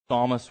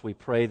psalmist, we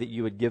pray that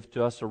you would give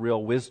to us a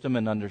real wisdom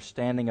and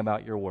understanding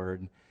about your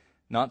word,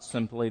 not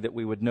simply that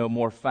we would know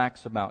more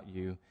facts about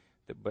you,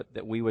 but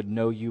that we would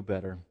know you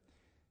better.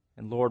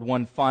 And Lord,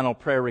 one final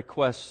prayer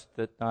request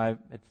that I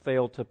had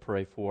failed to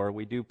pray for.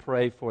 We do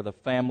pray for the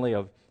family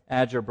of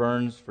Adger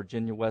Burns,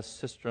 Virginia West's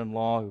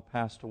sister-in-law who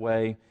passed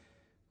away.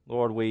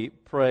 Lord, we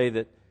pray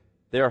that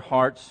their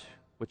hearts,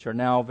 which are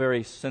now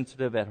very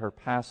sensitive at her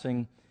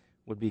passing,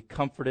 would be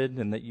comforted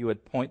and that you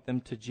would point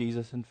them to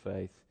Jesus in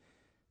faith.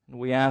 And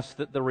we ask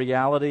that the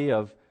reality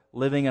of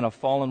living in a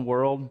fallen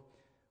world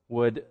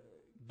would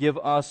give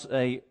us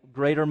a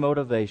greater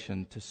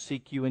motivation to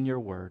seek you in your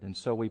word. And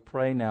so we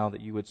pray now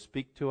that you would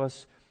speak to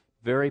us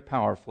very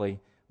powerfully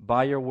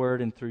by your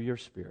word and through your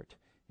Spirit.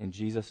 In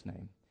Jesus'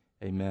 name,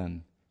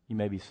 amen. You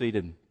may be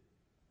seated.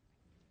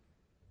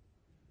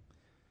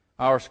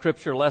 Our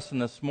scripture lesson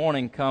this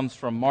morning comes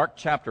from Mark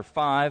chapter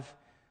 5,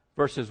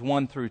 verses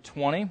 1 through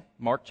 20.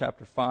 Mark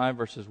chapter 5,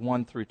 verses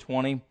 1 through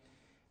 20.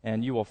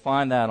 And you will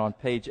find that on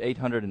page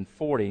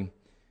 840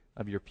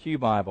 of your pew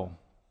Bible.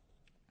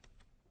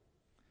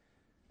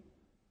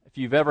 If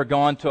you've ever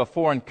gone to a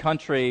foreign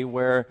country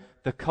where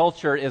the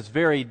culture is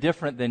very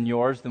different than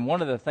yours, then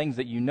one of the things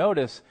that you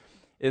notice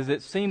is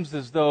it seems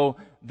as though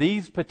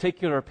these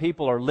particular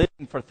people are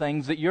living for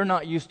things that you're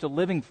not used to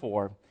living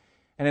for.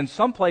 And in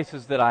some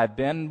places that I've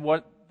been,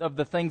 one of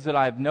the things that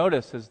I've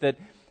noticed is that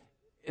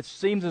it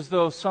seems as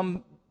though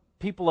some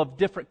people of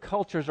different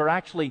cultures are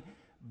actually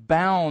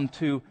bound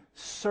to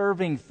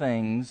serving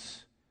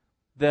things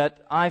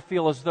that I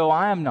feel as though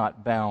I am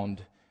not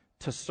bound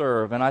to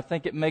serve. And I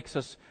think it makes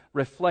us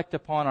reflect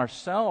upon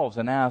ourselves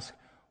and ask,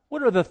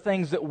 what are the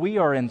things that we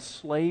are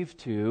enslaved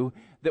to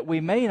that we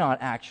may not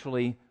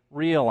actually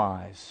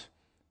realize?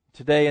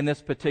 Today in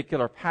this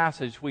particular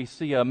passage, we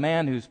see a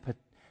man who's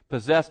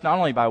possessed not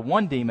only by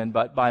one demon,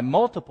 but by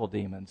multiple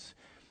demons.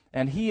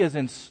 And he is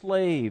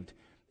enslaved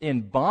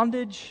in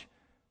bondage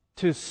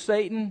to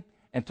Satan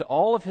and to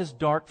all of his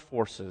dark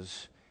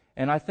forces.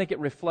 And I think it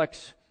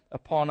reflects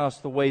upon us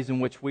the ways in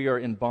which we are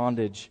in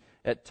bondage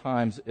at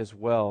times as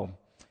well,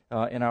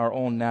 in our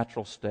own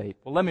natural state.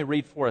 Well, let me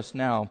read for us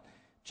now,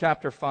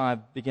 chapter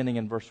 5, beginning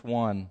in verse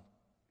 1.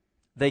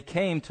 They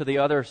came to the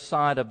other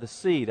side of the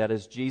sea, that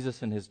is,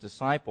 Jesus and his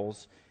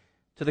disciples,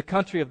 to the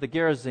country of the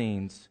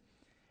Gerasenes.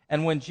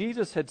 And when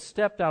Jesus had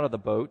stepped out of the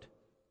boat,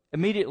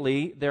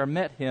 immediately there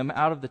met him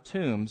out of the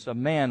tombs a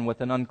man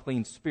with an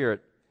unclean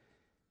spirit.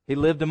 He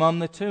lived among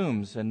the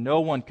tombs, and no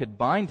one could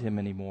bind him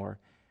anymore,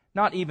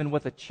 not even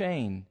with a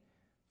chain,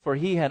 for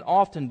he had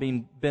often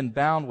been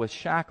bound with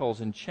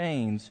shackles and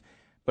chains,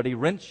 but he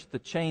wrenched the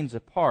chains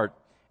apart,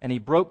 and he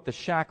broke the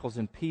shackles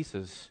in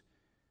pieces.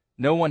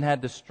 No one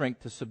had the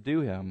strength to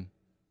subdue him.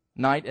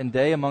 Night and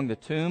day among the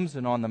tombs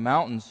and on the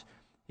mountains,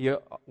 he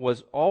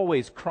was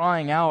always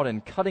crying out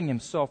and cutting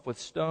himself with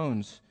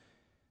stones.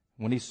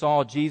 When he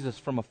saw Jesus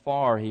from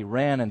afar, he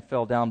ran and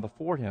fell down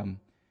before him.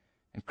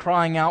 And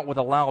crying out with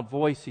a loud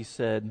voice, he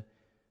said,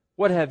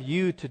 "What have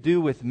you to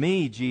do with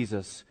me,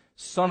 Jesus,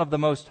 Son of the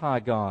Most High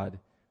God?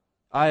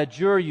 I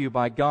adjure you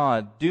by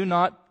God, do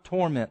not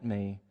torment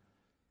me."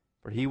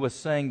 For he was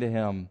saying to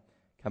him,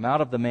 "Come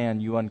out of the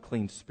man, you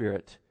unclean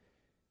spirit."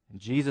 And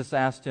Jesus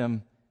asked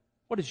him,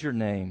 "What is your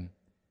name?"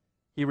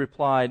 He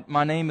replied,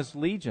 "My name is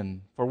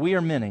Legion, for we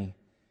are many."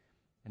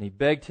 And he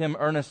begged him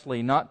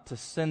earnestly not to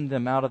send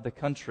them out of the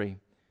country.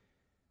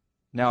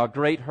 Now a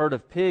great herd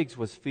of pigs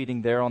was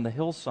feeding there on the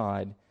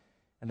hillside,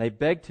 and they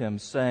begged him,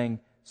 saying,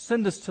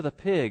 "Send us to the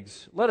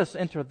pigs, let us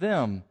enter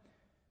them."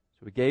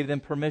 So he gave them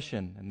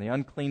permission, and the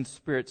unclean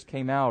spirits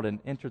came out and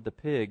entered the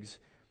pigs,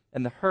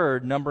 and the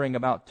herd, numbering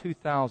about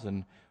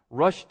 2,000,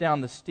 rushed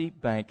down the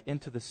steep bank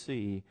into the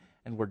sea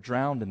and were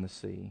drowned in the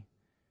sea.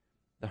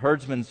 The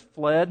herdsmen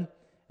fled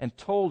and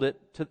told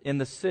it in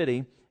the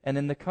city and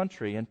in the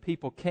country, and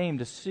people came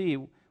to see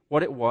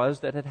what it was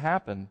that had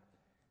happened.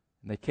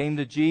 And they came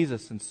to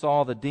Jesus and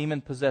saw the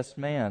demon-possessed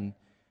man,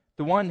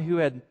 the one who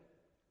had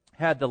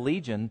the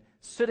legion,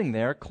 sitting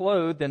there,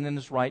 clothed and in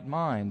his right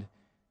mind.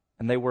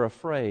 And they were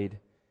afraid.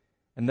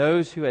 And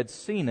those who had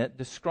seen it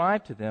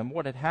described to them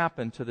what had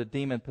happened to the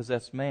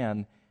demon-possessed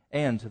man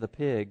and to the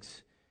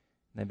pigs.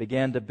 And they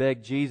began to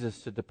beg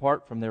Jesus to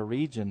depart from their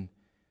region.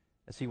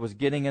 As he was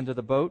getting into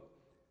the boat,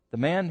 the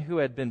man who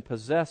had been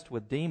possessed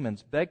with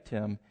demons begged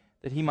him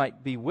that he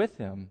might be with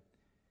him.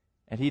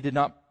 And he did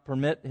not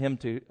permit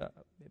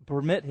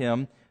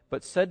him,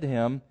 but said to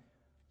him,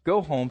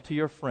 "Go home to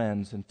your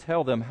friends and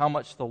tell them how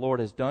much the Lord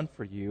has done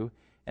for you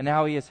and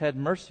how he has had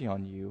mercy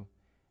on you."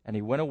 And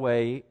he went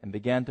away and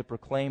began to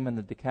proclaim in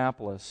the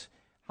Decapolis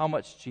how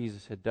much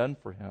Jesus had done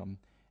for him,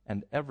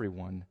 and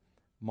everyone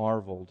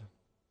marveled.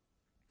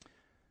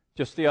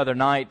 Just the other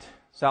night,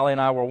 Sally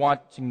and I were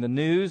watching the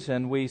news,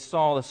 and we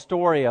saw the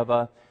story of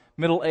a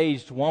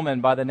middle-aged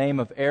woman by the name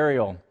of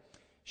Ariel.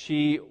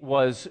 She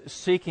was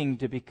seeking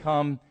to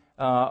become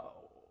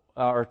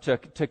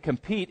to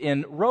compete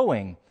in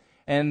rowing.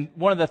 And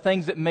one of the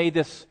things that made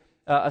this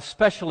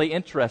especially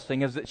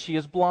interesting is that she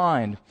is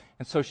blind.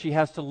 And so she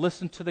has to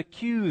listen to the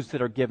cues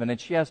that are given, and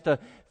she has to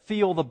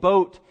feel the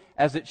boat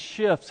as it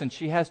shifts, and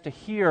she has to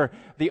hear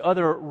the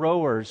other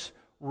rowers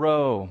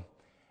row.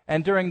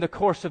 And during the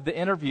course of the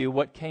interview,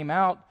 what came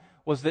out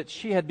was that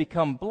she had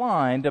become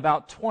blind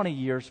about 20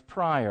 years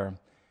prior.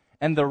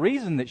 And the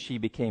reason that she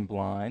became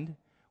blind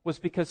was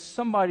because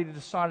somebody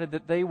decided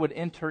that they would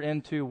enter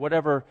into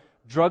whatever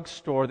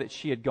drugstore that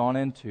she had gone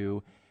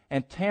into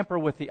and tamper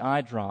with the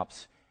eye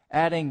drops,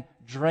 adding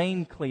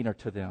drain cleaner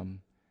to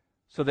them,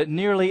 so that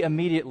nearly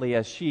immediately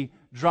as she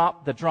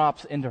dropped the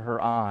drops into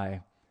her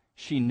eye,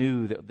 she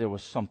knew that there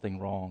was something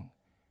wrong,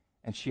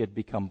 and she had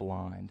become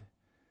blind.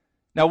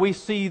 Now, we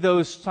see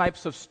those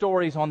types of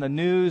stories on the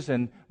news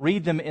and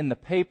read them in the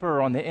paper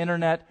or on the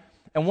internet,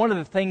 and one of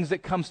the things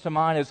that comes to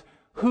mind is,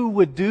 who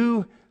would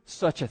do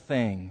such a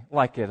thing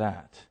like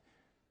that?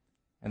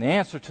 And the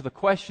answer to the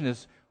question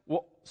is,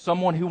 well,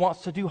 someone who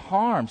wants to do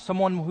harm,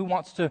 someone who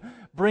wants to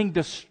bring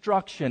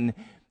destruction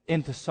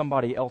into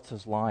somebody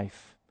else's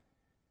life.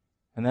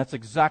 And that's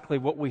exactly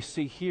what we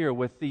see here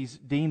with these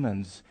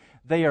demons.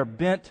 They are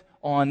bent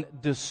on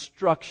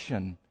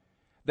destruction.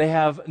 They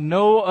have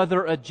no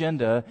other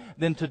agenda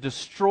than to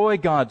destroy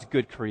God's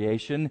good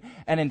creation,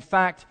 and in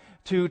fact,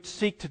 to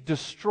seek to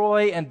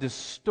destroy and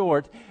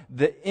distort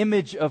the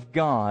image of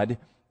God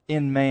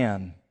in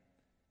man.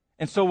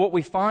 And so what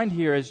we find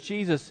here is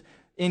Jesus'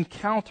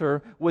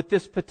 encounter with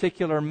this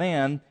particular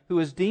man who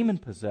is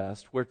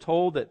demon-possessed. We're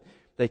told that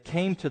they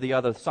came to the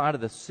other side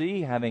of the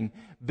sea, having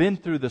been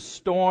through the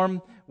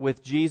storm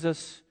with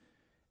Jesus.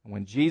 And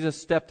when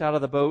Jesus stepped out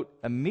of the boat,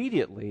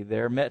 immediately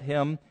there met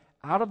him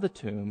out of the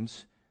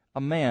tombs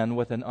a man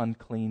with an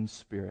unclean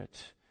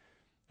spirit.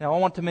 Now, I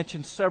want to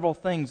mention several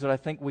things that I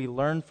think we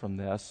learn from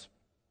this.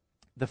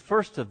 The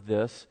first of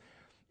this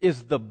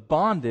is the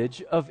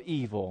bondage of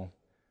evil.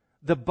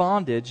 The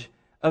bondage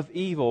of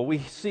evil. We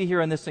see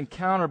here in this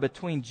encounter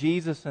between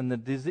Jesus and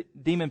the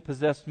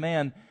demon-possessed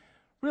man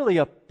really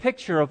a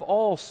picture of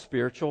all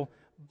spiritual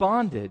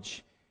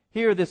bondage.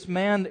 Here, this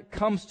man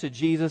comes to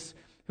Jesus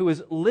who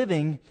is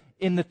living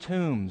in the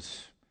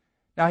tombs.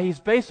 Now, he's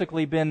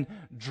basically been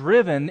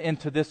driven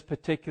into this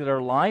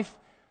particular life,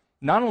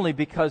 not only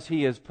because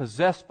he is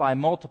possessed by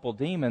multiple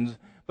demons,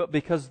 but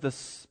because the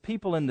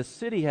people in the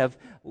city have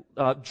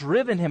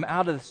driven him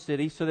out of the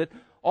city so that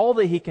all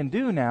that he can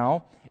do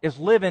now is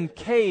live in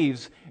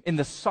caves in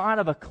the side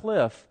of a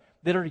cliff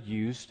that are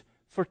used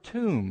for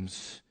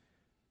tombs.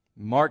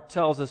 Mark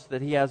tells us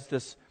that he has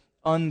this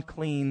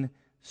unclean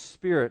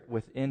spirit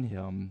within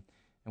him.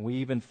 And we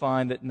even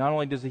find that not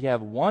only does he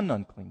have one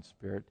unclean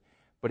spirit,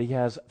 but he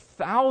has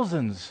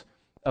thousands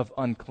of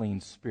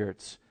unclean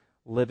spirits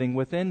living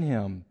within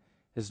him.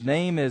 His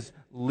name is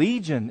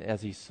Legion,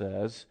 as he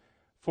says,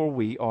 for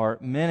we are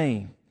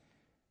many.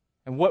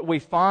 And what we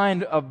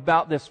find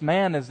about this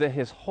man is that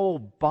his whole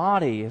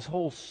body, his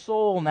whole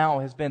soul now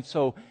has been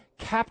so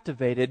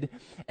captivated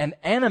and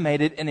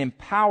animated and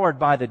empowered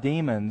by the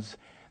demons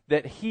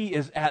that he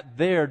is at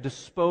their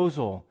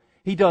disposal.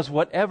 He does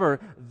whatever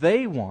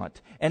they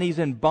want, and he's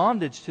in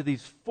bondage to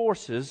these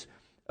forces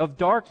of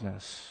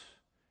darkness.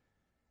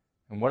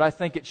 And what I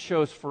think it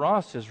shows for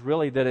us is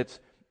really that it's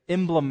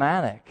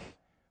emblematic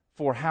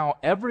for how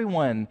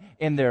everyone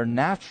in their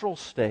natural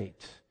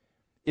state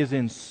is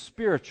in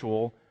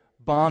spiritual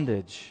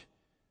bondage.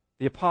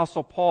 The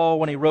Apostle Paul,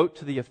 when he wrote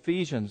to the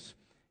Ephesians,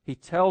 he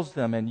tells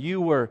them, "And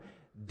you were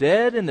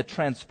dead in the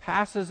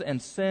trespasses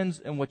and sins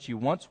in which you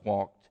once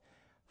walked,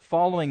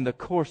 following the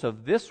course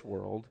of this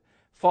world,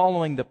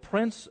 following the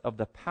prince of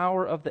the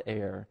power of the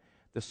air,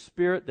 the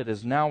spirit that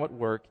is now at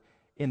work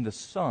in the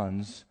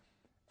sons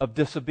of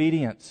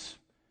disobedience."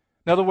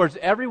 In other words,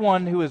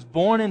 everyone who is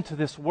born into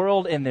this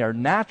world in their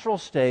natural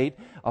state,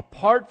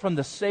 apart from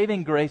the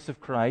saving grace of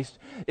Christ,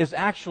 is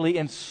actually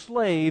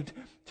enslaved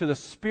to the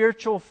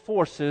spiritual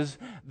forces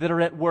that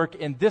are at work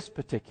in this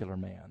particular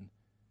man.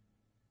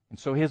 And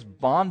so his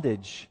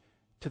bondage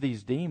to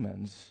these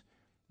demons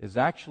is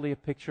actually a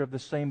picture of the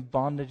same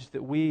bondage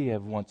that we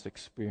have once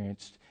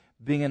experienced,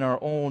 being in our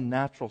own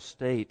natural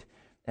state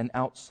and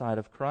outside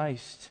of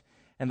Christ.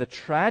 And the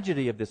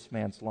tragedy of this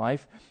man's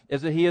life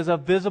is that he is a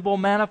visible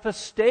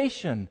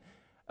manifestation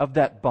of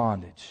that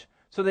bondage,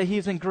 so that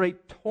he's in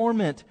great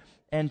torment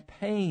and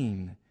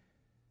pain.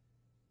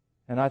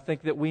 And I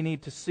think that we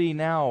need to see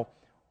now,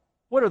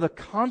 what are the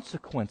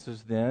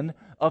consequences then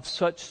of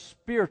such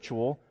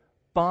spiritual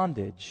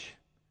bondage?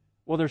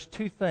 Well, there's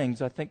two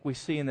things I think we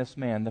see in this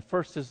man. The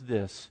first is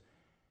this: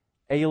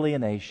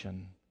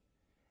 alienation.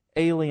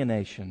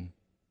 Alienation.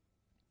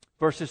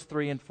 Verses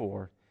 3 and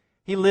 4.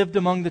 He lived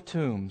among the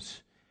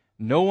tombs.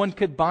 No one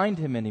could bind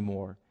him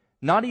anymore,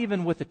 not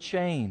even with a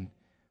chain,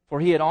 for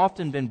he had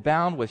often been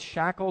bound with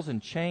shackles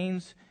and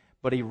chains,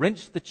 but he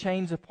wrenched the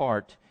chains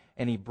apart,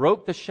 and he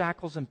broke the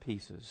shackles in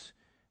pieces,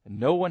 and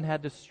no one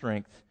had the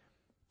strength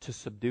to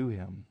subdue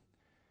him.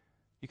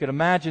 You could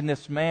imagine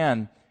this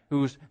man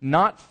who's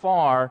not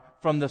far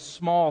from the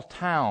small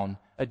town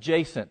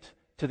adjacent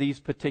to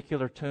these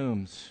particular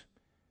tombs.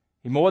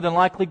 He more than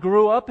likely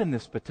grew up in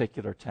this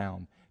particular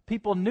town.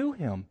 People knew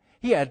him.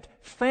 He had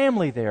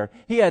family there.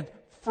 He had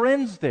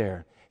friends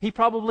there. He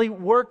probably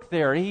worked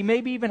there. He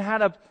maybe even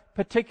had a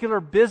particular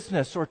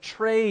business or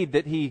trade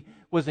that he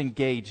was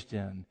engaged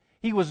in.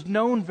 He was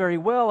known very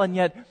well, and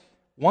yet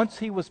once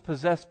he was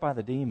possessed by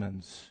the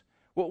demons,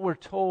 what we're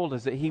told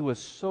is that he was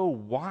so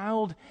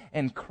wild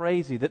and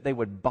crazy that they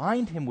would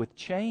bind him with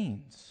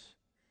chains.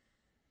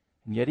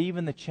 And yet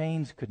even the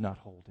chains could not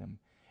hold him.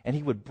 And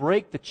he would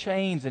break the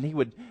chains and he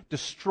would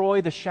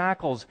destroy the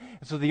shackles.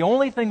 And so the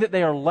only thing that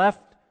they are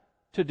left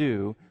to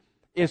do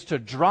is to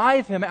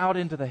drive him out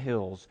into the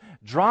hills,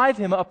 drive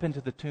him up into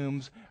the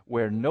tombs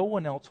where no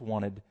one else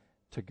wanted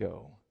to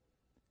go.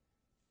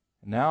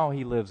 Now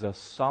he lives a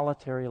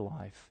solitary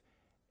life,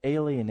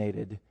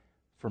 alienated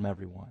from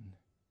everyone.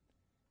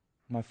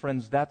 My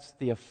friends, that's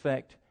the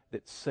effect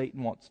that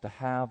Satan wants to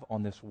have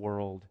on this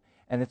world.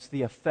 And it's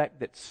the effect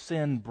that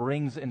sin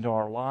brings into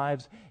our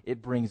lives.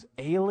 It brings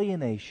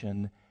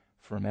alienation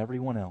from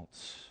everyone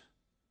else.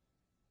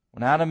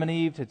 When Adam and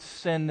Eve had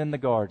sinned in the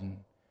garden,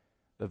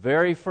 the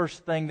very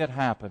first thing that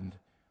happened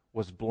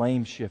was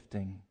blame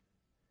shifting.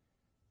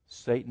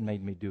 Satan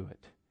made me do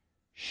it.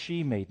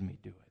 She made me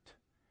do it.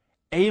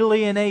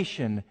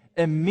 Alienation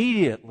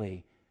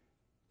immediately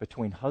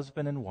between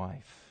husband and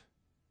wife.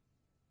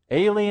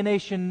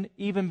 Alienation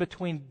even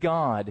between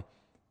God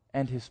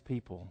and His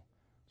people.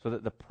 So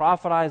that the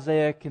prophet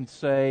Isaiah can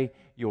say,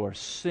 your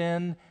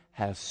sin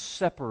has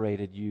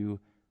separated you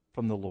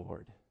from the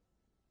Lord.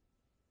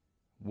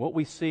 What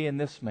we see in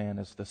this man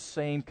is the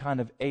same kind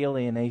of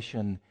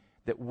alienation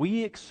that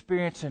we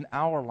experience in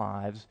our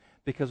lives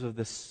because of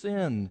the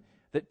sin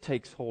that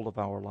takes hold of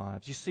our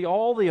lives. You see,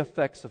 all the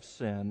effects of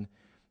sin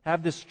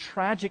have this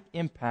tragic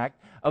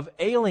impact of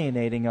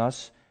alienating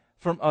us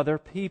from other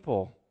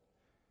people.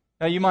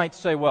 Now you might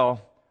say,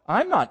 well,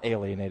 I'm not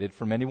alienated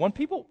from anyone.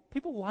 People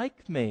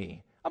like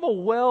me. I'm a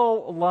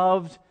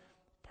well-loved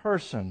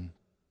person.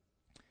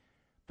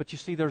 But you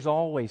see, there's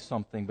always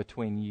something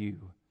between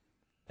you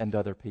and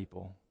other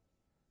people.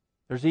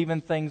 There's even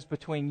things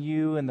between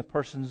you and the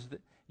persons that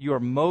you are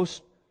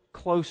most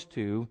close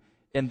to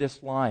in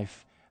this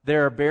life.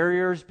 There are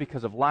barriers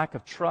because of lack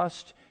of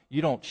trust.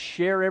 You don't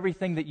share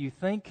everything that you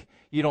think.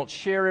 You don't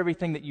share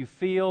everything that you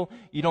feel.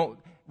 You don't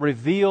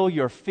reveal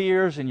your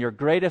fears and your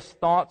greatest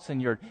thoughts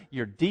and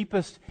your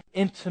deepest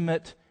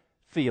intimate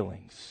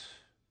feelings.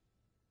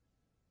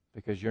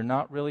 Because you're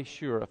not really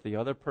sure if the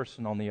other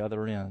person on the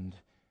other end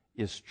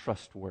is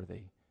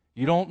trustworthy.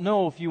 You don't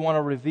know if you want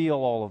to reveal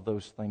all of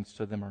those things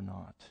to them or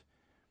not.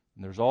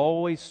 And there's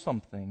always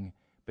something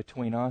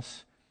between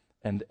us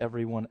and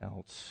everyone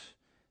else.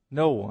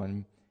 No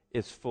one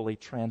is fully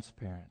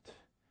transparent.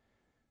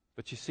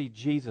 But you see,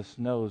 Jesus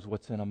knows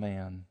what's in a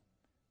man.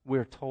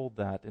 We're told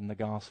that in the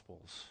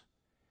Gospels.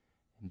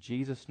 And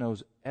Jesus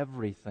knows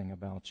everything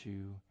about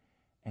you,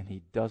 and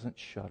He doesn't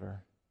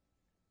shudder.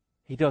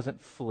 He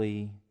doesn't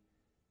flee.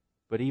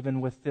 But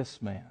even with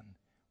this man,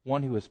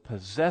 one who is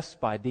possessed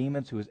by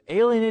demons, who is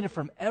alienated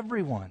from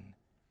everyone,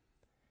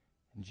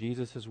 and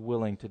Jesus is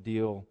willing to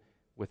deal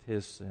with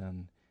his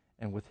sin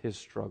and with his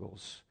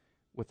struggles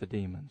with the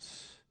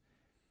demons.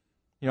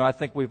 You know, I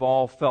think we've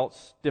all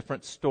felt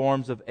different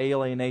storms of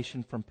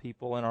alienation from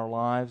people in our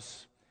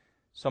lives.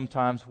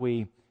 Sometimes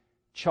we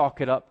chalk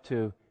it up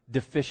to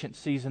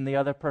deficiencies in the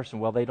other person.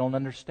 Well, they don't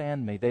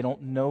understand me. They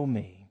don't know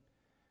me.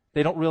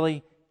 They don't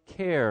really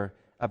care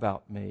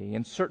about me.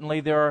 And certainly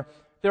there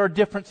are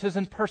differences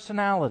in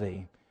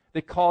personality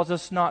that cause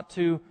us not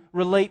to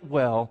relate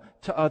well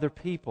to other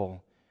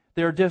people.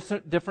 There are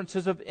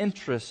differences of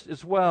interest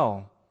as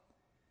well.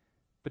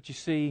 But you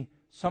see,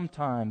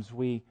 sometimes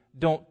we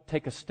don't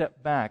take a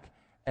step back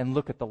and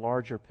look at the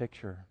larger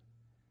picture.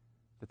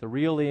 That the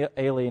real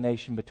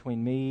alienation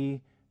between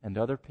me and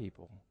other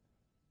people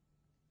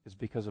is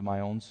because of my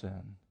own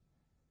sin.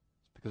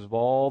 It's because of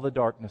all the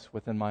darkness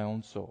within my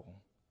own soul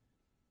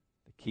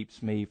that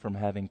keeps me from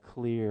having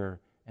clear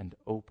and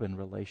open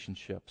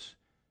relationships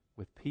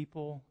with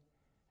people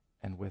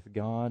and with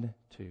God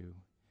too.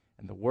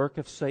 And the work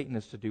of Satan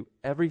is to do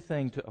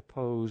everything to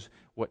oppose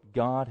what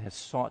God has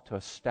sought to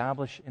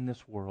establish in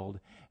this world,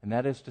 and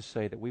that is to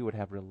say that we would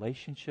have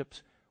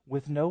relationships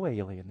with no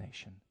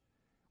alienation,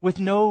 with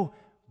no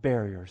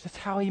barriers. That's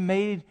how He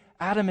made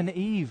Adam and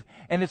Eve,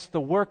 and it's the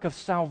work of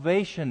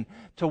salvation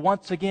to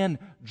once again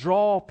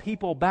draw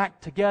people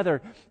back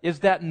together. Is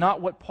that not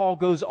what Paul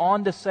goes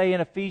on to say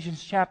in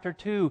Ephesians chapter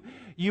 2?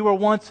 You were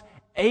once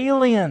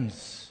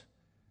aliens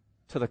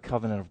to the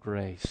covenant of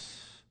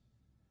grace.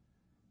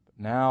 But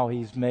now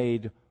He's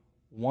made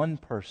one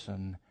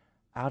person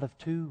out of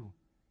two.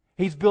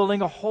 He's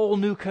building a whole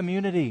new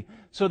community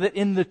so that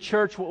in the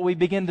church what we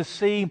begin to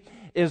see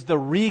is the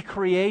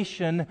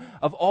recreation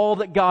of all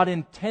that God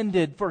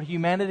intended for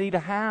humanity to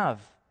have.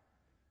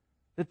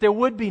 That there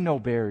would be no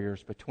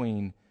barriers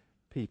between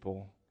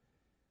people.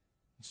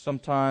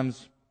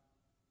 Sometimes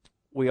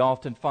we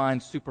often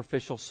find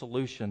superficial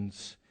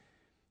solutions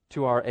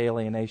to our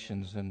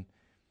alienations and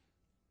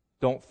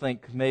don't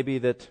think maybe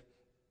that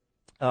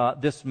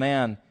this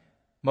man,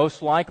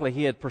 most likely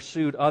he had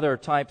pursued other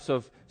types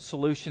of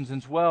solutions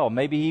as well.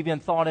 Maybe he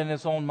even thought in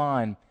his own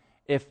mind,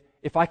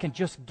 if I can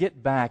just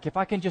get back, if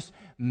I can just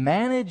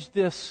manage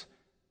this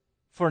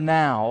for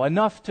now,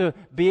 enough to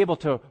be able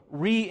to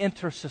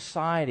re-enter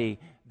society,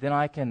 then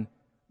I can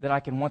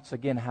once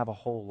again have a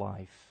whole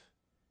life.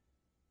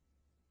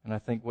 And I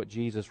think what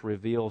Jesus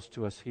reveals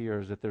to us here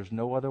is that there's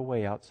no other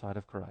way outside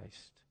of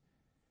Christ.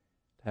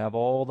 To have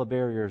all the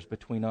barriers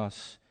between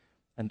us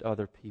and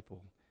other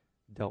people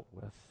dealt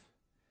with.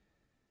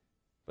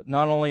 But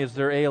not only is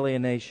there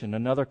alienation,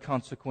 another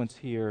consequence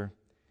here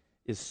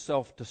is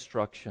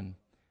self-destruction.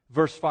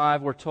 Verse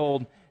 5, we're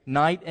told,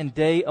 night and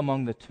day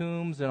among the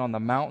tombs and on the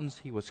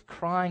mountains he was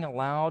crying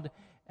aloud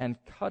and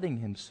cutting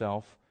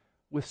himself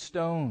with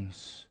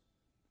stones.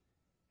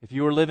 If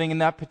you were living in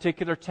that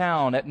particular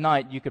town at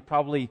night, you could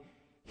probably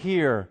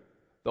hear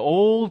the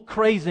old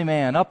crazy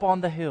man up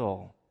on the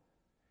hill.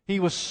 He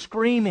was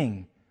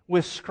screaming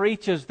with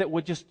screeches that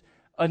would just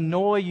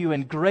annoy you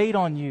and grate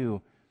on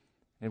you.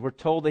 And we're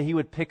told that he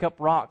would pick up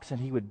rocks and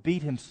he would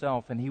beat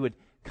himself and he would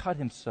cut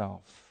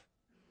himself.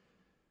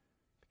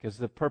 Because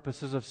the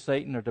purposes of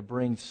Satan are to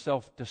bring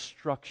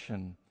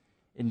self-destruction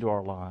into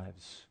our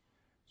lives.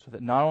 So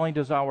that not only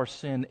does our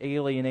sin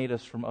alienate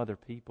us from other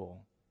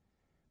people,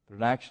 but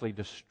it actually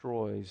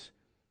destroys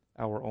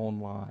our own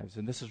lives.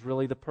 And this is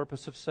really the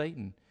purpose of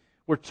Satan.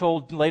 We're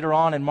told later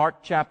on in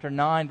Mark chapter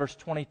 9, verse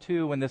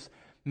 22, when this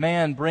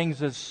man brings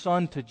his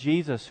son to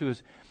Jesus who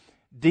is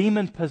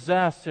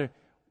demon-possessed,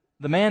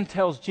 the man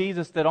tells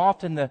Jesus that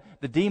often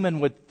the demon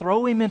would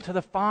throw him into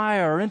the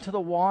fire or into the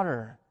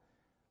water.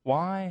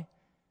 Why?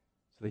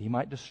 So that he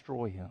might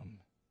destroy him.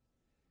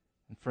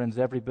 And friends,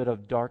 every bit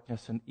of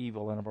darkness and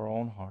evil in our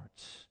own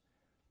hearts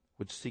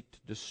would seek to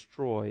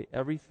destroy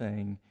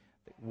everything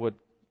that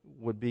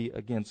would be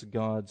against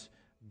God's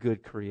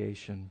good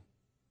creation.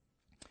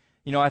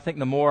 You know, I think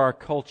the more our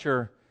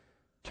culture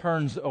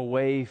turns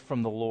away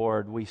from the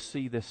Lord, we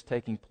see this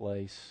taking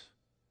place.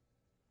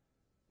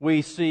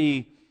 We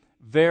see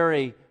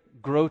very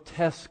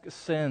grotesque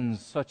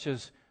sins such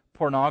as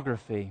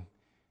pornography.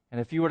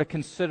 And if you were to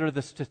consider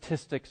the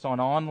statistics on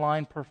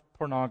online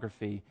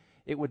pornography,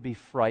 it would be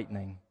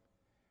frightening.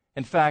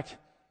 In fact,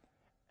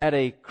 at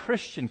a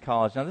Christian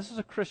college, now this is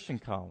a Christian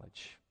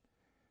college,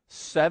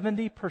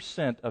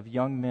 70% of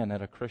young men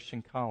at a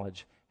Christian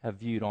college have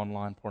viewed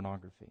online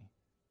pornography.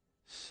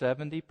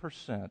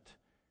 70%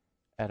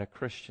 at a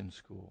Christian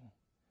school.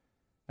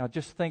 Now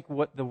just think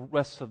what the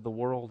rest of the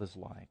world is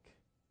like.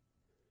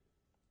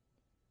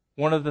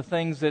 One of the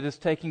things that is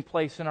taking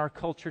place in our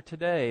culture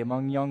today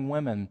among young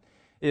women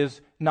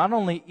is not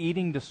only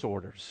eating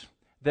disorders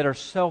that are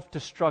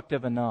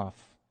self-destructive enough,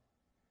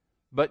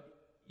 but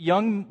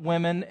young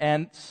women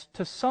and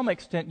to some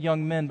extent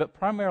young men, but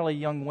primarily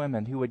young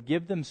women who would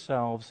give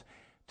themselves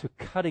to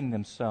cutting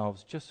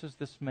themselves just as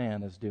this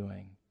man is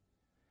doing,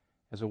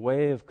 as a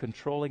way of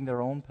controlling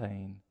their own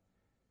pain,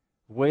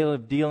 a way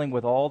of dealing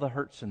with all the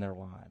hurts in their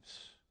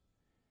lives.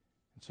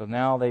 And so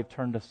now they've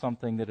turned to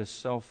something that is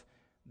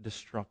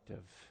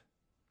self-destructive.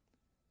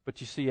 But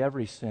you see,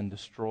 every sin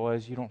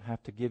destroys. You don't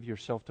have to give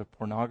yourself to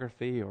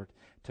pornography or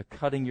to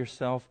cutting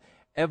yourself.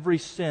 Every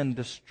sin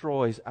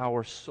destroys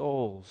our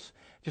souls.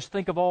 Just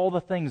think of all the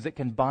things that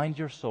can bind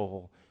your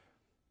soul.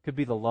 It could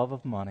be the love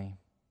of money.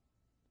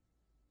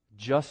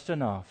 Just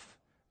enough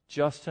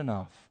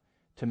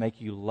to make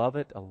you love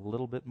it a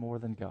little bit more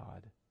than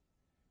God.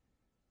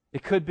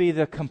 It could be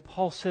the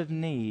compulsive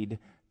need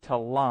to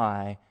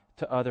lie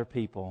to other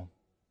people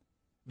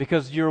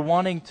because you're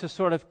wanting to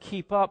sort of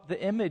keep up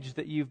the image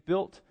that you've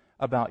built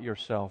about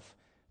yourself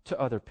to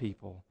other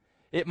people.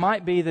 It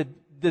might be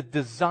the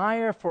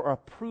desire for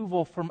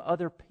approval from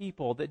other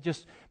people that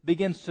just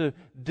begins to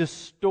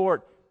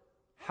distort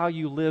how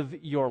you live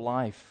your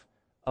life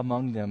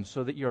among them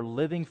so that you're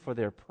living for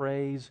their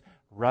praise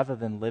rather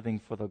than living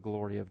for the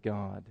glory of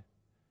God.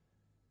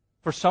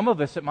 For some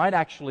of us, it might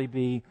actually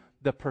be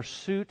the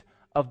pursuit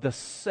of the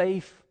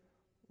safe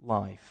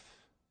life.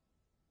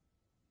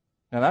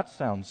 Now that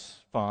sounds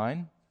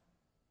fine.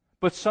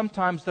 But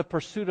sometimes the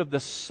pursuit of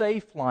the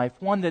safe life,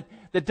 one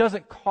that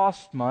doesn't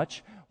cost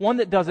much, one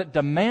that doesn't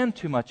demand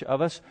too much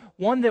of us,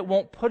 one that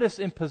won't put us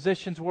in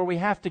positions where we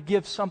have to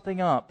give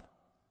something up.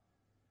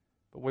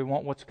 But we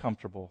want what's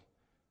comfortable.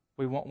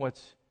 We want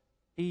what's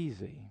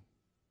easy.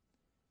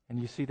 And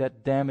you see,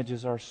 that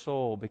damages our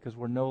soul because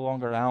we're no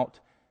longer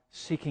out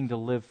seeking to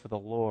live for the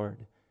Lord,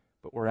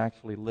 but we're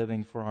actually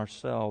living for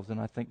ourselves. And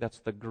I think that's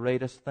the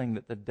greatest thing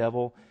that the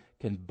devil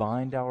can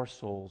bind our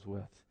souls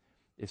with,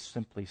 is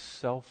simply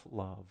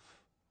self-love.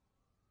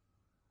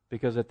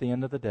 Because at the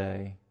end of the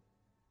day,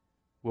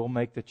 we'll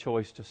make the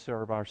choice to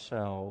serve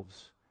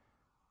ourselves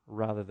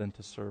rather than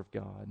to serve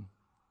God.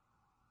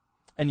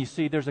 And you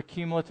see, there's a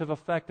cumulative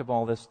effect of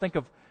all this. Think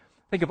of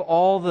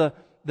all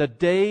the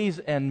days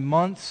and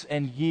months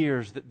and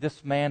years that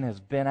this man has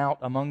been out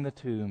among the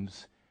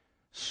tombs,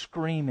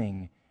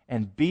 screaming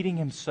and beating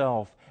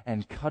himself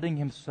and cutting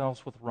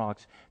himself with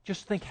rocks.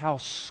 Just think how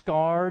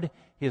scarred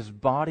his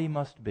body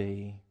must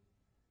be.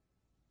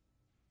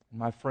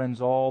 My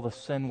friends, all the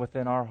sin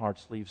within our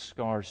hearts leaves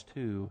scars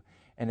too,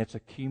 and it's a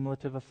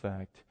cumulative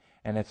effect.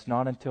 And it's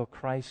not until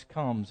Christ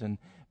comes and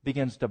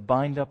begins to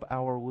bind up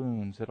our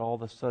wounds that all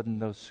of a sudden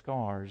those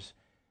scars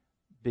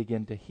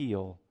begin to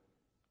heal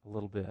a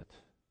little bit.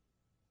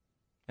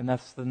 And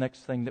that's the next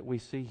thing that we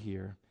see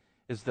here,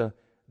 is the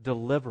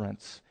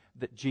deliverance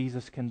that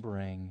Jesus can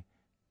bring.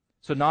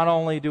 So not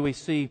only do we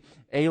see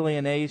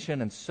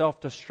alienation and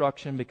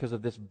self-destruction because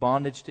of this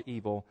bondage to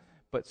evil,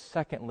 but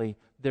secondly,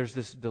 there's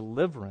this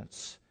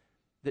deliverance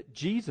that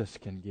Jesus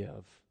can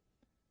give.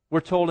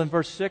 We're told in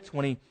verse 6,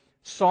 when he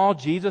saw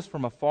Jesus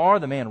from afar,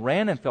 the man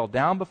ran and fell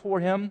down before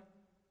him.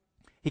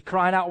 He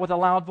cried out with a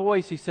loud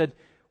voice. He said,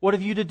 "What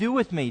have you to do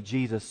with me,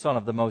 Jesus, Son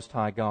of the Most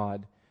High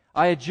God?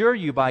 I adjure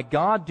you, by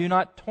God, do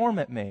not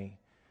torment me."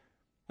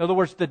 In other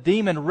words, the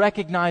demon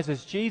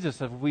recognizes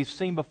Jesus, as we've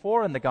seen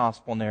before in the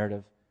gospel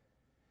narrative.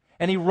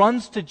 And he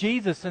runs to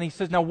Jesus and he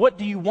says, "Now what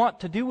do you want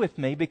to do with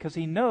me?" Because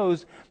he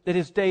knows that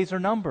his days are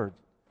numbered.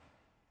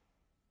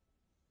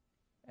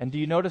 And do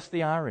you notice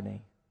the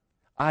irony?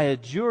 I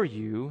adjure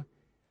you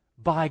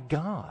by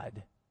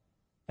God.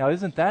 Now,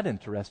 isn't that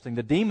interesting?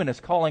 The demon is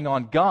calling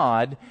on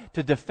God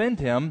to defend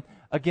him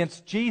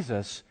against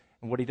Jesus.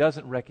 And what he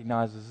doesn't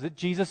recognize is that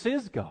Jesus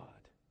is God.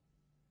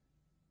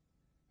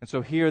 And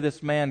so here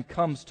this man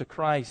comes to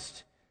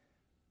Christ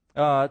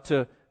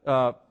to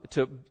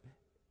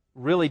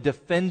really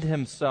defend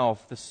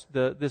himself.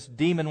 This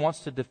demon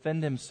wants to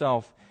defend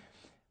himself.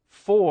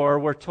 For,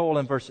 we're told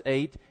in verse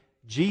 8,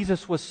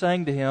 Jesus was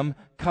saying to him,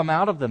 "Come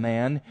out of the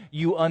man,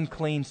 you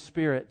unclean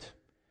spirit."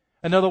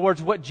 In other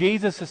words, what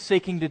Jesus is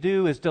seeking to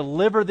do is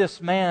deliver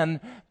this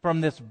man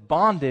from this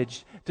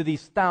bondage to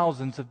these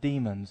thousands of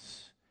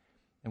demons.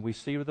 And we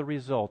see the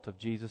result of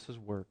Jesus'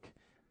 work.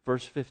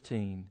 Verse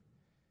 15.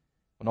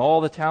 When all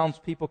the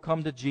townspeople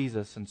come to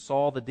Jesus and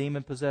saw the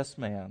demon-possessed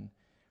man,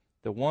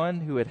 the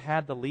one who had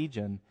had the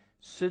legion,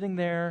 sitting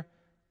there,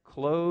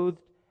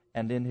 clothed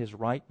and in his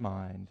right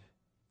mind,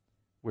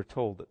 we're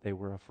told that they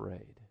were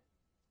afraid.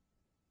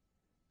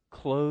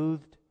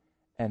 Clothed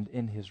and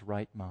in his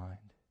right mind.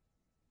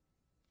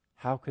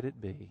 How could it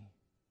be?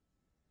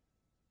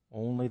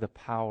 Only the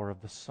power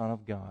of the Son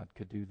of God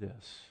could do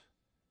this.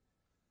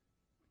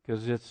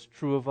 Because it's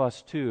true of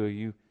us too.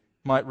 You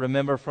might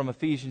remember from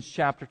Ephesians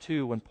chapter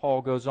 2 when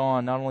Paul goes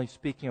on, not only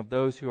speaking of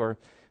those who are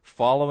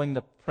following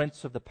the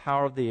prince of the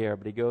power of the air,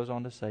 but he goes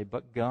on to say,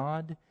 "But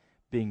God,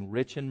 being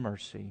rich in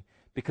mercy,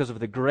 because of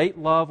the great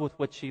love with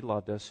which he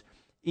loved us,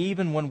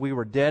 even when we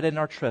were dead in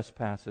our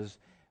trespasses,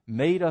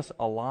 made us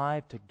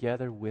alive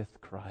together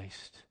with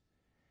Christ."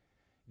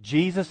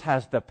 Jesus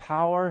has the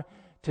power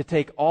to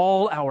take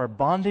all our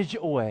bondage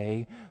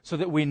away so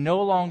that we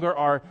no longer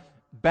are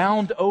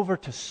bound over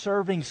to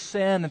serving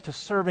sin and to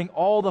serving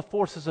all the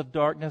forces of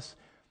darkness,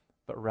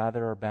 but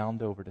rather are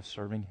bound over to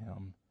serving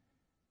Him.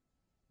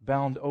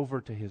 Bound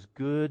over to His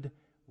good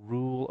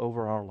rule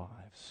over our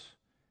lives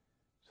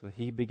so that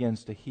He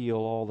begins to heal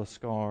all the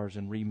scars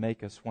and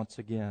remake us once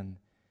again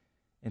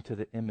into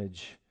the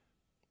image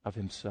of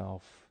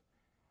Himself.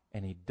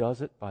 And He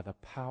does it by the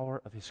power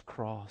of His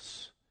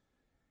cross.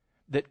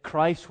 That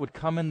Christ would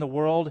come in the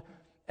world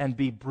and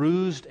be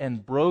bruised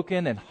and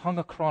broken and hung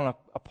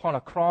upon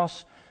a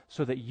cross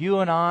so that you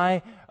and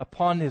I,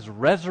 upon His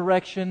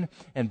resurrection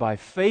and by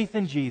faith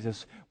in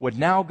Jesus, would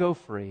now go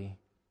free.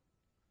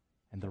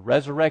 And the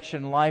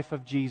resurrection life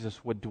of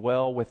Jesus would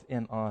dwell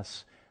within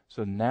us.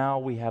 So now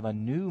we have a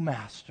new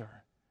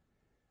master.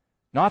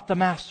 Not the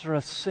master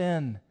of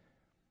sin,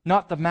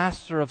 not the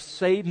master of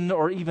Satan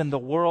or even the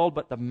world,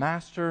 but the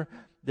master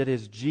that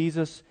is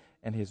Jesus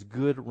and His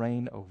good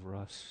reign over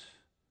us.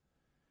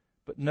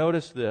 But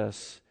notice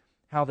this,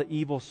 how the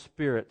evil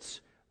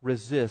spirits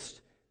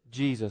resist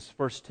Jesus.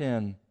 Verse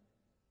 10,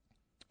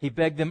 He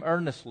begged them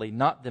earnestly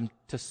not them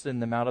to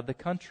send them out of the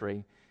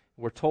country.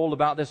 We're told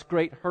about this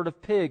great herd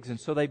of pigs, and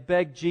so they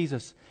begged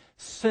Jesus,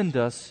 "Send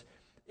us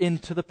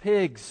into the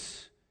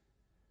pigs."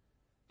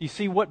 You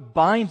see, what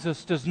binds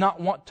us does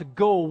not want to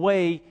go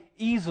away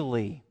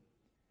easily.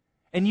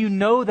 And you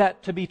know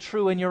that to be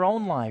true in your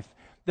own life.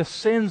 The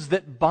sins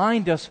that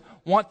bind us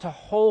want to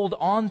hold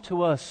on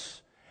to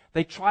us.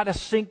 They try to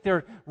sink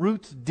their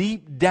roots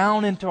deep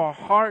down into our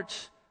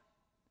hearts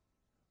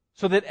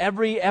so that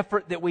every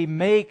effort that we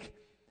make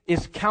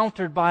is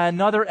countered by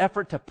another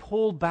effort to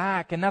pull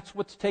back. And that's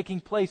what's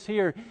taking place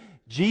here.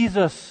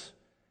 Jesus,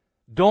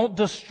 don't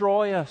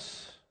destroy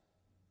us.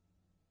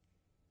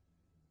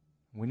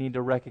 We need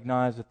to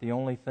recognize that the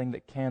only thing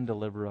that can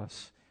deliver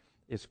us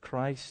is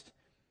Christ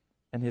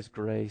and His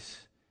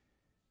grace.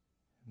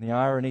 And the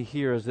irony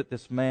here is that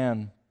this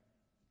man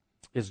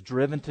is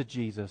driven to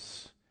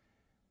Jesus,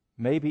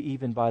 maybe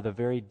even by the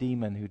very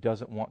demon who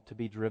doesn't want to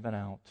be driven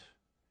out.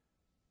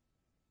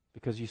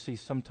 Because you see,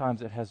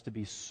 sometimes it has to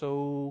be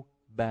so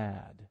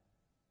bad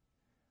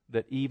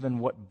that even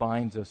what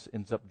binds us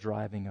ends up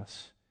driving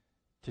us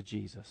to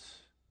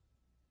Jesus.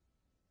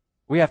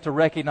 We have to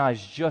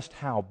recognize just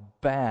how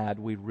bad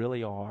we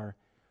really are,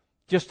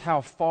 just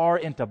how far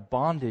into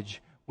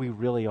bondage we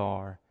really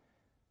are,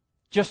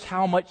 just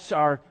how much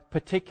our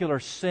particular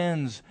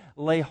sins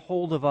lay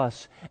hold of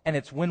us. And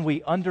it's when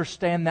we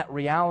understand that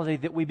reality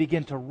that we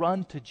begin to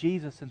run to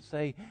Jesus and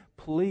say,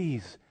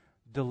 "Please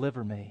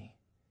deliver me.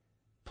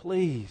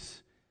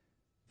 Please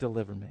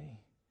deliver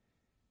me."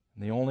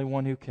 And the only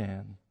one who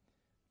can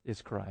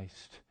is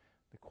Christ.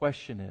 The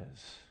question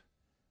is,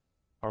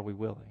 are we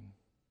willing?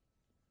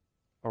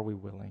 Are we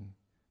willing?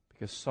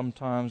 Because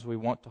sometimes we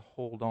want to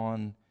hold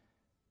on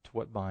to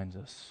what binds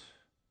us.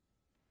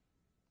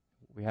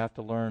 What we have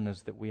to learn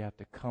is that we have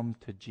to come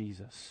to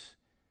Jesus,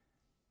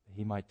 that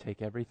He might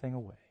take everything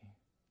away.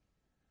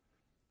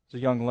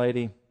 There's a young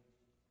lady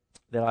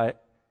that I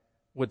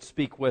would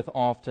speak with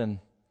often,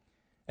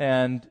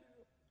 and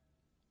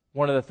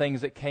one of the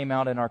things that came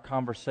out in our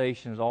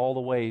conversation is all the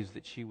ways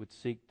that she would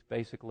seek to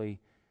basically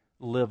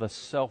live a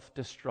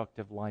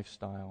self-destructive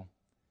lifestyle.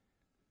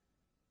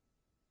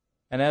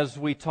 And as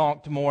we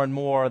talked more and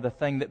more, the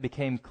thing that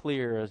became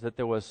clear is that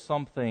there was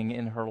something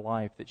in her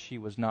life that she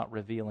was not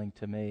revealing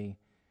to me,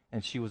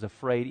 and she was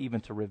afraid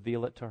even to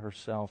reveal it to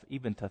herself,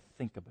 even to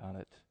think about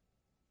it.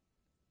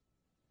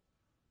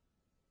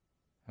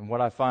 And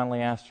what I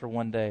finally asked her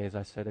one day is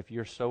I said, if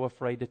you're so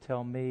afraid to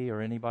tell me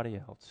or anybody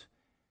else,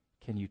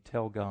 can you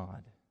tell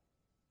God?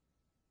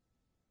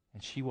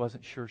 And she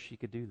wasn't sure she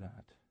could do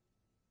that.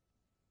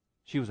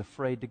 She was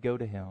afraid to go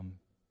to Him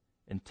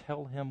and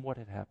tell Him what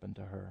had happened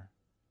to her.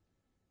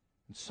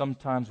 And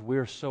sometimes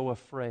we're so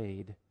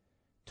afraid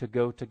to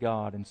go to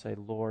God and say,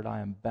 Lord,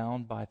 I am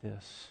bound by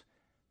this.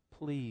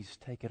 Please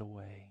take it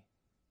away.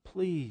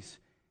 Please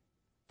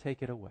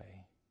take it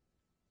away.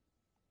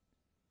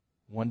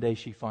 One day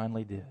she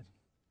finally did.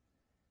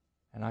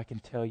 And I can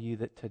tell you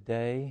that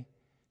today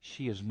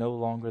she is no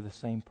longer the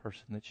same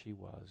person that she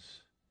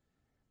was,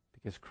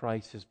 because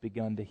Christ has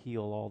begun to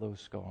heal all those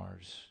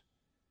scars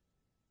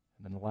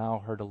and allow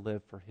her to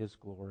live for His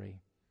glory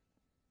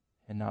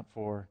and not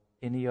for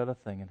any other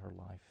thing in her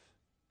life.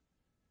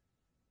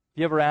 Have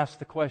you ever asked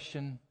the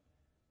question,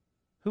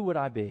 who would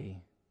I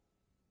be?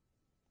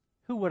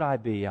 Who would I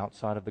be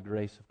outside of the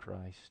grace of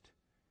Christ?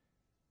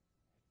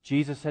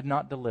 Jesus had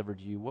not delivered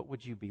you. What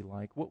would you be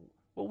like? What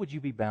would you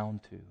be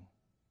bound to?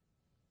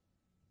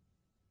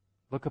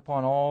 Look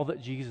upon all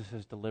that Jesus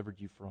has delivered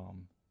you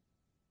from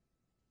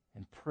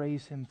and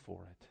praise Him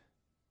for it.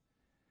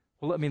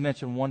 Well, let me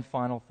mention one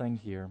final thing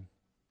here,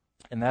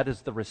 and that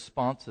is the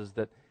responses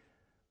that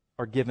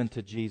are given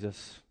to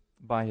Jesus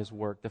by His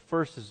work. The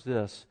first is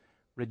this,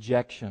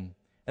 rejection.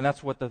 And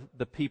that's what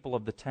the people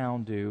of the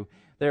town do.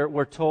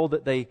 We're told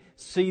that they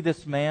see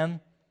this man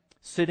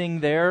sitting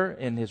there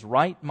in his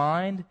right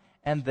mind,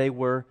 and they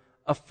were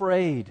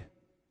afraid.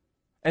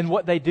 And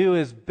what they do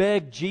is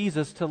beg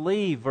Jesus to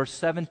leave, verse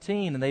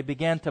 17. And they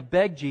began to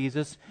beg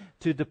Jesus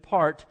to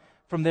depart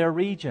from their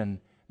region.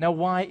 Now,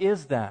 why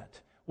is that?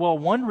 Well,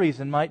 one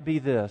reason might be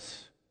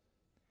this.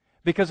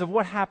 Because of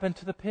what happened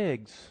to the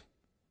pigs.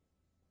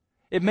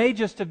 It may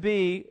just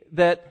be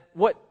that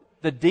what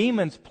the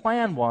demon's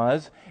plan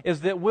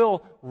is that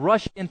we'll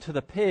rush into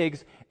the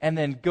pigs and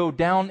then go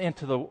down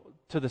into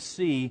the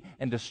sea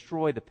and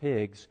destroy the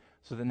pigs,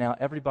 so that now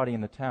everybody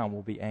in the town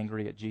will be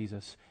angry at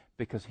Jesus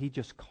because He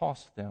just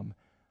cost them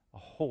a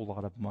whole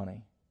lot of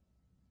money.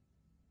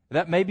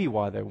 That may be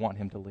why they want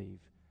Him to leave.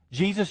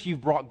 Jesus,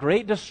 you've brought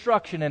great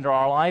destruction into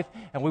our life,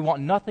 and we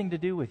want nothing to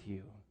do with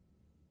you.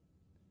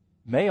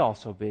 It may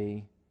also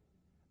be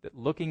that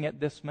looking at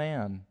this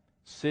man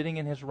sitting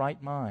in his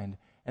right mind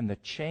and the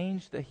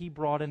change that He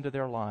brought into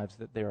their lives,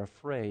 that they're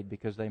afraid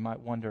because they might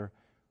wonder,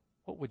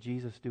 what would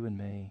Jesus do in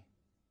me?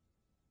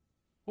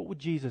 What would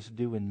Jesus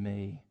do in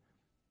me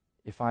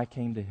if I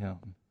came to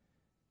Him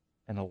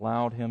and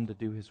allowed Him to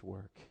do His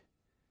work?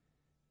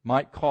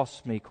 Might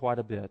cost me quite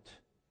a bit.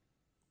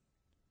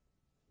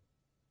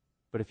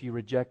 But if you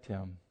reject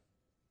Him,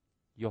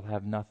 you'll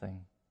have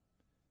nothing.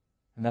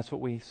 And that's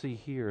what we see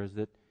here, is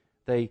that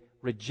they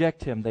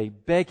reject Him, they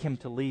beg Him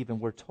to leave, and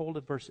we're told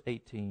in verse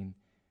 18,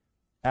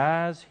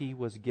 as He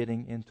was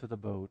getting into the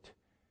boat,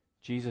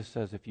 Jesus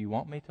says, if you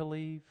want me to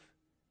leave,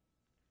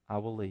 I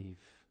will leave.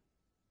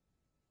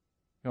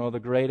 You know,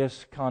 the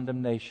greatest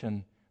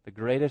condemnation, the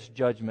greatest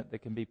judgment that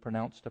can be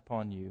pronounced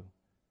upon you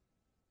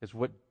is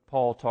what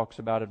Paul talks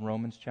about in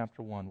Romans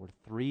chapter 1, where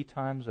 3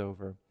 times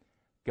over,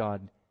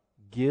 God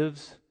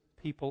gives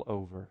people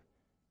over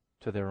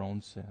to their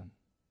own sin.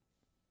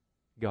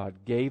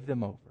 God gave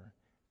them over.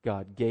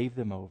 God gave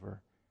them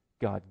over.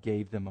 God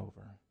gave them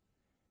over.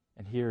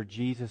 And here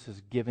Jesus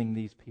is giving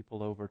these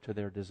people over to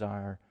their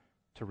desire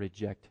to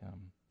reject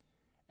Him.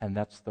 And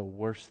that's the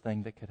worst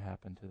thing that could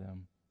happen to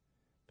them,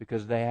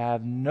 because they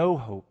have no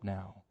hope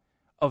now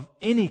of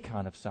any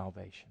kind of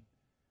salvation.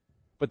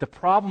 But the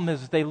problem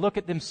is they look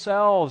at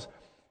themselves,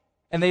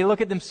 and they look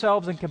at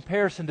themselves in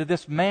comparison to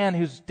this man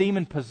who's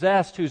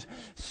demon-possessed, who's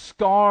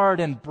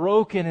scarred and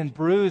broken and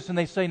bruised, and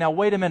they say, now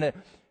wait a minute,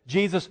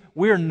 Jesus,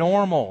 we're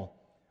normal.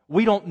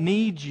 We don't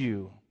need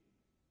you.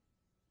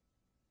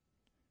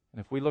 And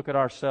if we look at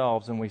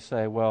ourselves and we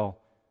say, well,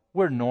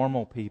 we're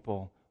normal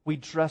people. We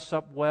dress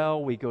up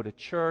well. We go to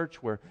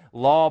church. We're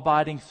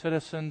law-abiding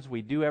citizens.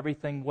 We do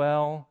everything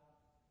well.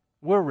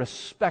 We're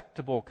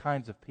respectable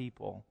kinds of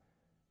people.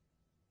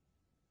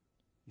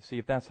 You see,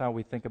 if that's how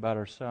we think about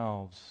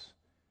ourselves,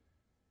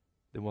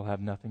 then we'll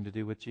have nothing to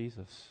do with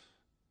Jesus.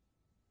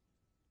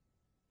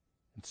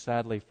 And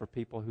sadly, for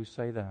people who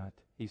say that,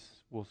 he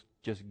will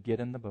just get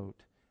in the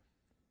boat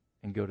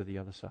and go to the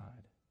other side.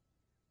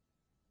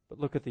 But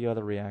look at the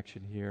other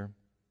reaction here.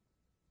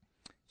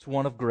 It's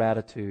one of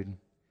gratitude.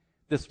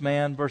 This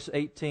man, verse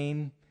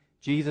 18,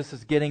 Jesus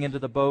is getting into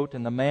the boat,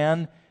 and the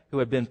man who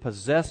had been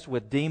possessed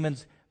with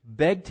demons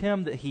begged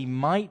him that he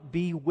might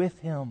be with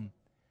him.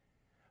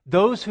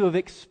 Those who have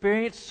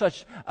experienced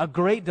such a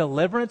great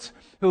deliverance,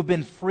 who have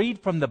been freed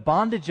from the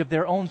bondage of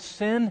their own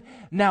sin,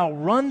 now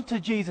run to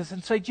Jesus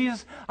and say,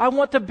 Jesus, I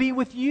want to be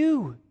with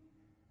you.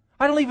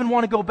 I don't even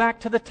want to go back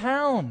to the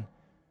town.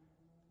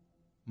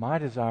 My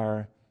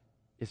desire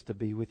is to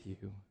be with you.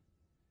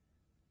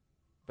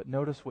 But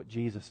notice what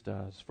Jesus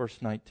does.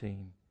 Verse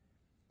 19.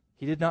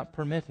 He did not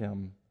permit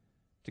him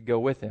to go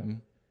with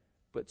him,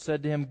 but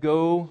said to him,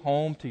 go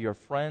home to your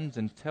friends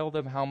and tell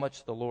them how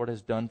much the Lord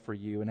has done for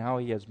you and how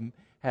he has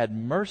had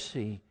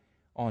mercy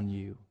on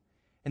you.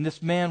 And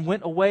this man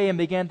went away and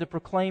began to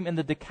proclaim in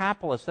the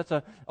Decapolis, that's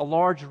a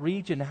large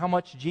region, how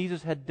much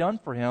Jesus had done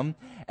for him,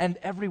 and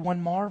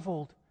everyone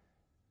marveled.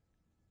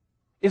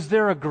 Is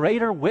there a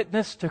greater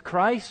witness to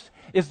Christ?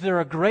 Is there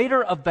a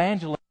greater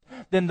evangelist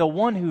than the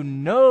one who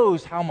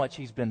knows how much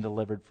he's been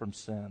delivered from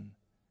sin?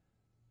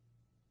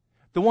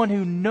 The one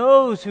who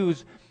knows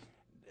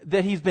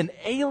that he's been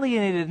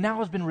alienated and now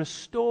has been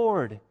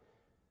restored.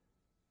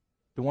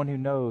 The one who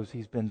knows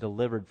he's been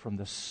delivered from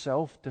the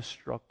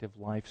self-destructive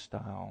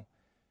lifestyle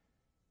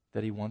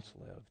that he once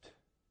lived.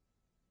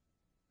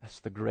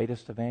 That's the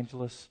greatest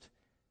evangelist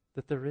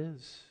that there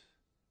is.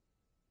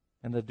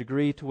 And the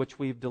degree to which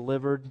we've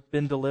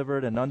been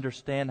delivered, and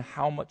understand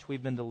how much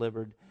we've been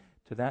delivered,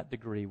 to that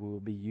degree we will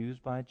be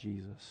used by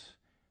Jesus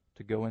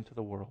to go into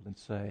the world and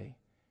say,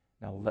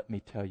 now let me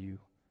tell you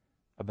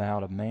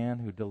about a man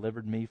who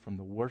delivered me from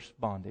the worst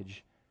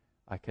bondage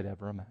I could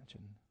ever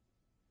imagine.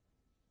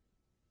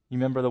 You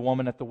remember the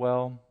woman at the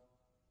well?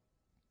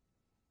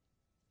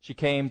 She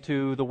came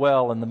to the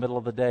well in the middle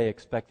of the day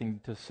expecting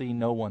to see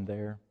no one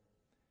there.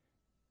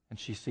 And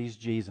she sees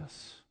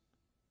Jesus.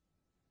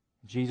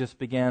 Jesus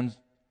begins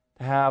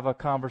to have a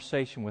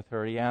conversation with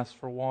her. He asks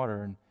for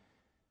water. And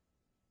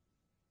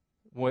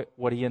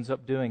what he ends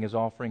up doing is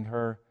offering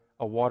her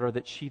a water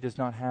that she does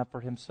not have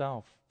for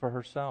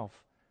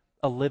herself.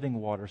 A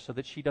living water, so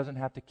that she doesn't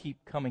have to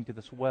keep coming to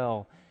this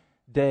well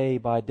day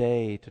by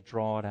day to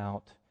draw it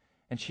out.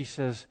 And she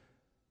says,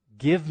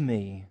 give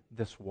me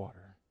this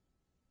water.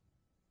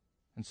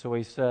 And so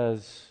he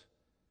says,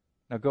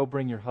 now go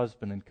bring your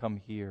husband and come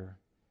here.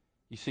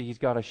 You see, he's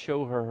got to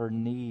show her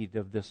need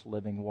of this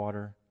living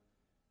water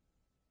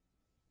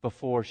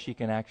before she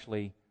can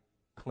actually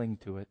cling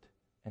to it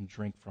and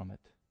drink from it.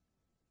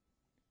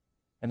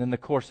 And in the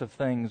course of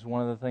things,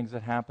 one of the things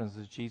that happens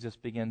is Jesus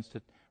begins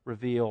to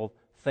reveal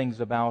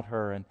things about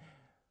her. And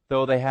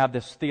though they have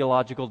this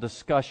theological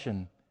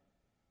discussion,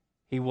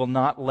 he will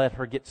not let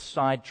her get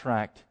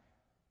sidetracked,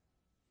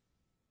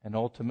 and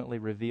ultimately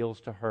reveals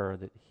to her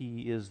that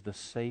he is the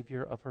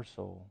Savior of her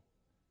soul.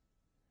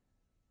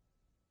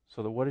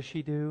 So that what does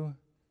she do?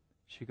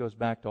 She goes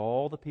back to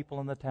all the people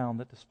in the town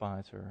that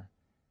despise her,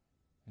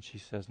 and she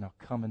says, now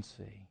come and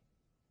see.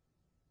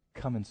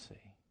 Come and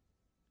see.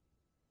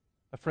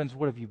 Now, friends,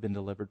 what have you been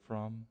delivered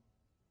from?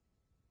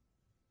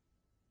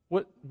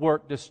 What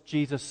work does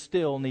Jesus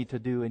still need to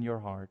do in your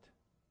heart?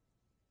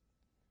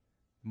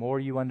 The more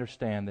you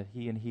understand that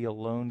he and he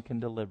alone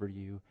can deliver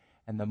you,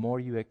 and the more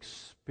you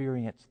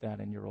experience that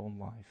in your own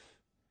life,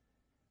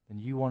 then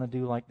you want to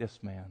do like this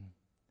man.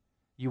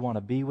 You want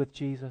to be with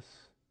Jesus,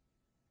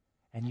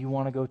 and you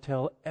want to go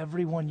tell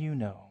everyone you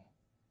know,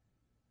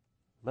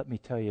 let me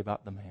tell you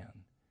about the man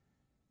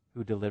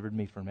who delivered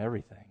me from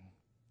everything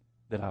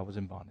that I was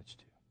in bondage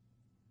to.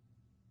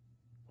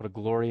 What a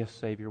glorious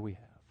Savior we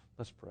have.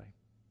 Let's pray.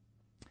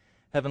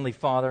 Heavenly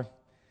Father,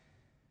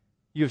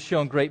 you have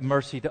shown great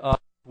mercy to us.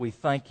 We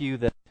thank you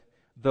that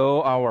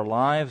though our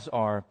lives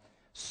are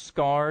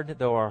scarred,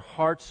 though our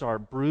hearts are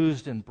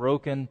bruised and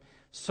broken,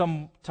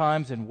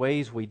 sometimes in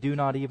ways we do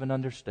not even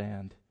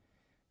understand,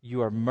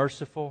 you are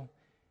merciful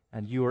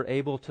and you are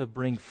able to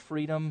bring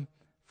freedom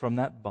from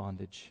that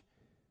bondage.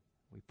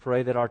 We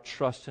pray that our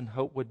trust and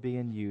hope would be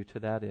in you to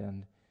that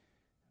end,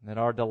 and that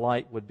our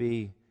delight would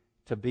be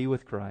to be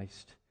with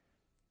Christ,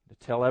 to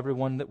tell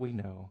everyone that we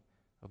know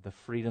of the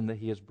freedom that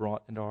he has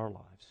brought into our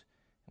lives.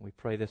 And we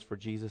pray this for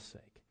Jesus'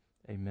 sake.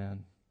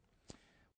 Amen.